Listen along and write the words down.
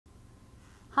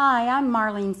Hi, I'm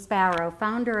Marlene Sparrow,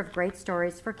 founder of Great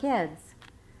Stories for Kids.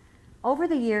 Over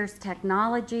the years,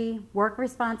 technology, work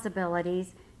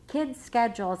responsibilities, kids'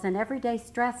 schedules, and everyday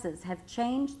stresses have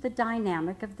changed the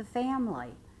dynamic of the family.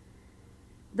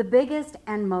 The biggest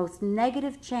and most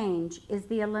negative change is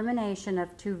the elimination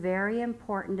of two very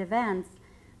important events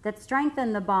that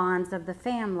strengthen the bonds of the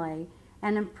family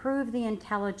and improve the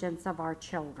intelligence of our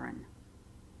children.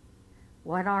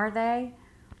 What are they?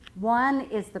 One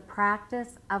is the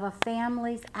practice of a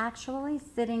families actually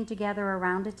sitting together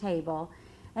around a table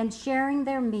and sharing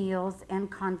their meals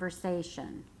and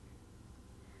conversation.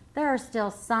 There are still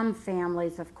some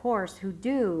families, of course, who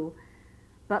do,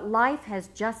 but life has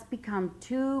just become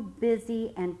too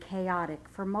busy and chaotic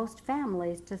for most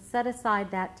families to set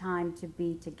aside that time to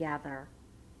be together.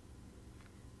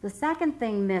 The second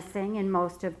thing missing in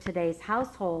most of today's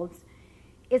households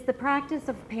is the practice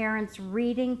of parents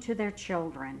reading to their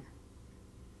children.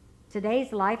 Today's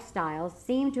lifestyles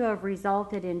seem to have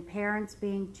resulted in parents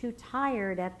being too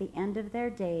tired at the end of their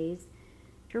days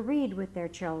to read with their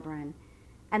children,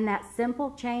 and that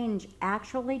simple change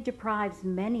actually deprives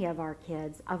many of our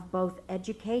kids of both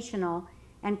educational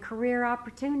and career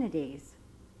opportunities.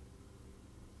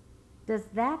 Does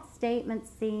that statement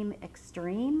seem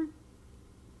extreme?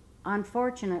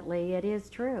 Unfortunately, it is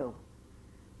true.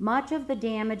 Much of the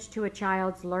damage to a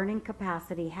child's learning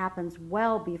capacity happens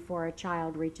well before a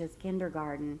child reaches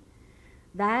kindergarten.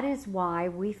 That is why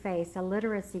we face a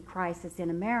literacy crisis in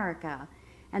America,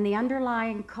 and the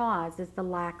underlying cause is the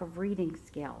lack of reading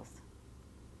skills.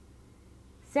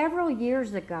 Several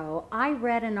years ago, I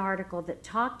read an article that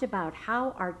talked about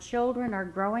how our children are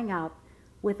growing up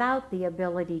without the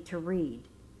ability to read.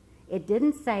 It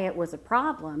didn't say it was a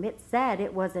problem, it said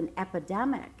it was an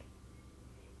epidemic.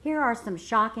 Here are some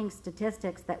shocking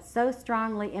statistics that so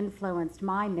strongly influenced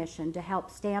my mission to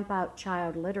help stamp out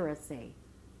child literacy.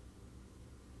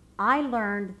 I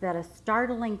learned that a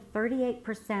startling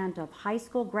 38% of high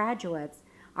school graduates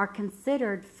are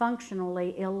considered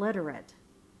functionally illiterate.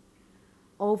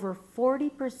 Over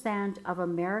 40% of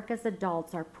America's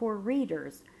adults are poor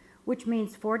readers, which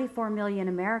means 44 million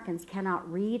Americans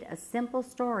cannot read a simple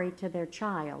story to their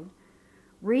child,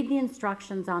 read the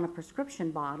instructions on a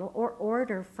prescription bottle, or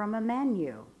order from a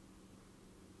menu.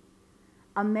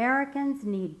 Americans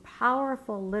need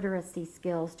powerful literacy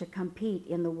skills to compete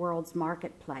in the world's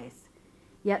marketplace.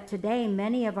 Yet today,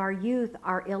 many of our youth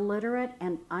are illiterate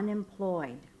and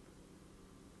unemployed.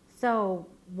 So,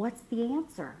 what's the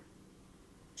answer?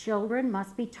 Children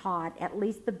must be taught at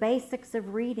least the basics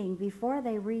of reading before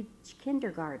they reach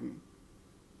kindergarten.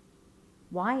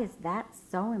 Why is that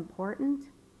so important?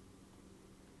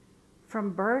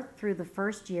 From birth through the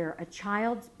first year, a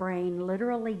child's brain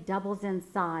literally doubles in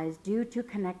size due to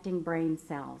connecting brain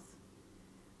cells.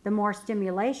 The more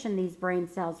stimulation these brain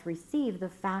cells receive, the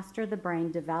faster the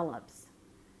brain develops.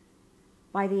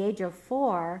 By the age of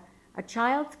 4, a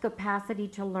child's capacity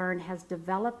to learn has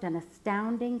developed an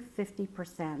astounding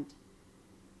 50%.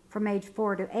 From age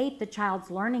 4 to 8, the child's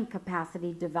learning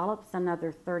capacity develops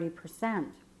another 30%.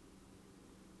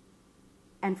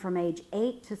 And from age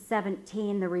 8 to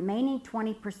 17, the remaining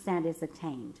 20% is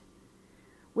attained.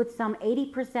 With some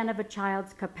 80% of a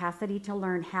child's capacity to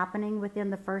learn happening within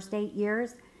the first 8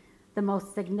 years, the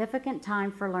most significant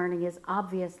time for learning is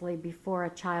obviously before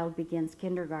a child begins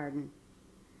kindergarten.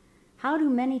 How do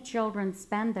many children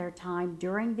spend their time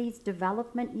during these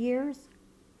development years?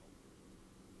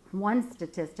 One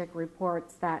statistic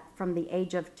reports that from the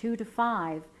age of 2 to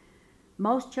 5,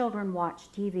 most children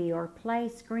watch TV or play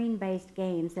screen-based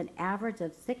games an average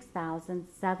of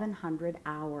 6,700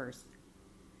 hours.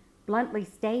 Bluntly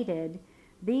stated,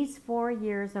 these 4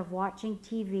 years of watching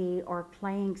TV or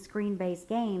playing screen-based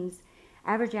games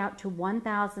average out to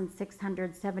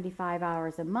 1,675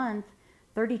 hours a month,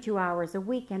 32 hours a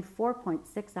week, and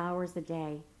 4.6 hours a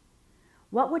day.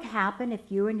 What would happen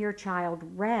if you and your child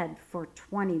read for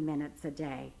 20 minutes a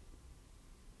day?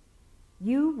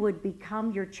 You would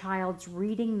become your child's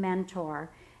reading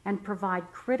mentor and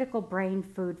provide critical brain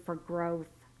food for growth.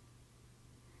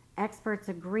 Experts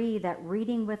agree that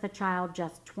reading with a child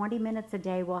just 20 minutes a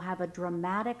day will have a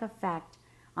dramatic effect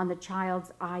on the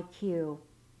child's IQ.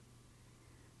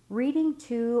 Reading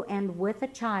to and with a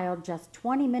child just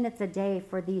 20 minutes a day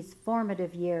for these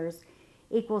formative years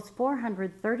equals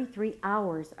 433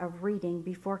 hours of reading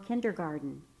before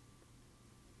kindergarten.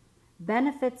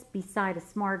 Benefits beside a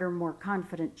smarter, more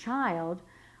confident child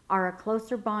are a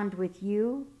closer bond with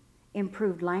you,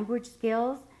 improved language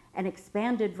skills, an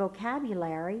expanded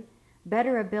vocabulary,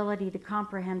 better ability to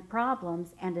comprehend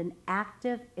problems, and an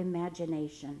active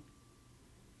imagination.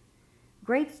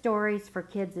 Great Stories for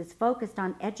Kids is focused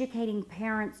on educating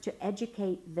parents to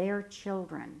educate their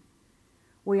children.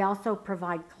 We also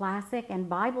provide classic and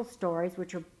Bible stories,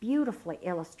 which are beautifully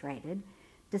illustrated,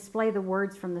 display the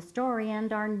words from the story,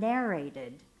 and are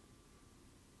narrated.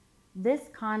 This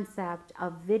concept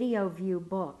of video view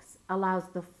books allows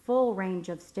the full range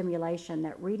of stimulation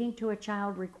that reading to a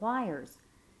child requires.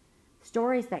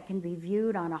 Stories that can be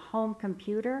viewed on a home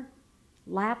computer,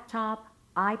 laptop,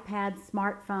 iPad,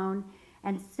 smartphone,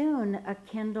 and soon a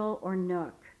Kindle or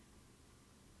Nook.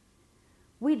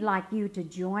 We'd like you to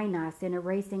join us in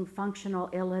erasing functional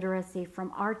illiteracy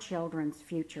from our children's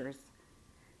futures.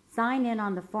 Sign in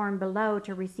on the form below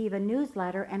to receive a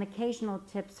newsletter and occasional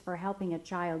tips for helping a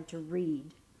child to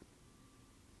read.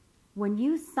 When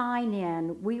you sign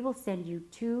in, we will send you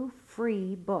 2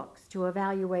 free books to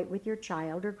evaluate with your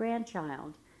child or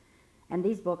grandchild, and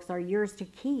these books are yours to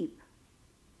keep.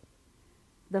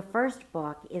 The first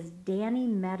book is Danny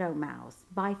Meadow Mouse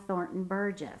by Thornton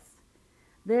Burgess.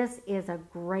 This is a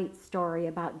great story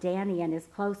about Danny and his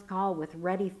close call with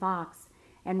Reddy Fox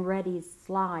and Reddy's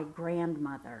sly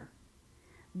grandmother.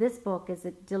 This book is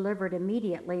delivered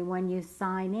immediately when you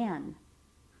sign in.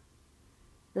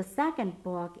 The second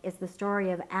book is the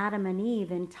story of Adam and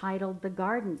Eve entitled The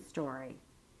Garden Story.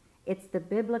 It's the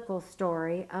biblical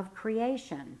story of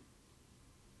creation.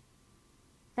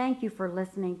 Thank you for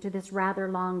listening to this rather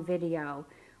long video.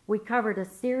 We covered a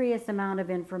serious amount of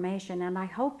information and I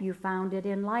hope you found it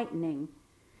enlightening.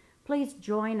 Please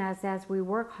join us as we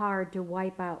work hard to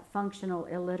wipe out functional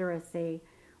illiteracy,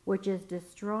 which is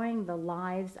destroying the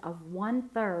lives of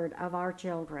 1/3 of our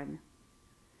children.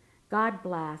 God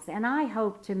bless, and I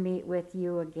hope to meet with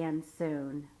you again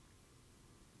soon.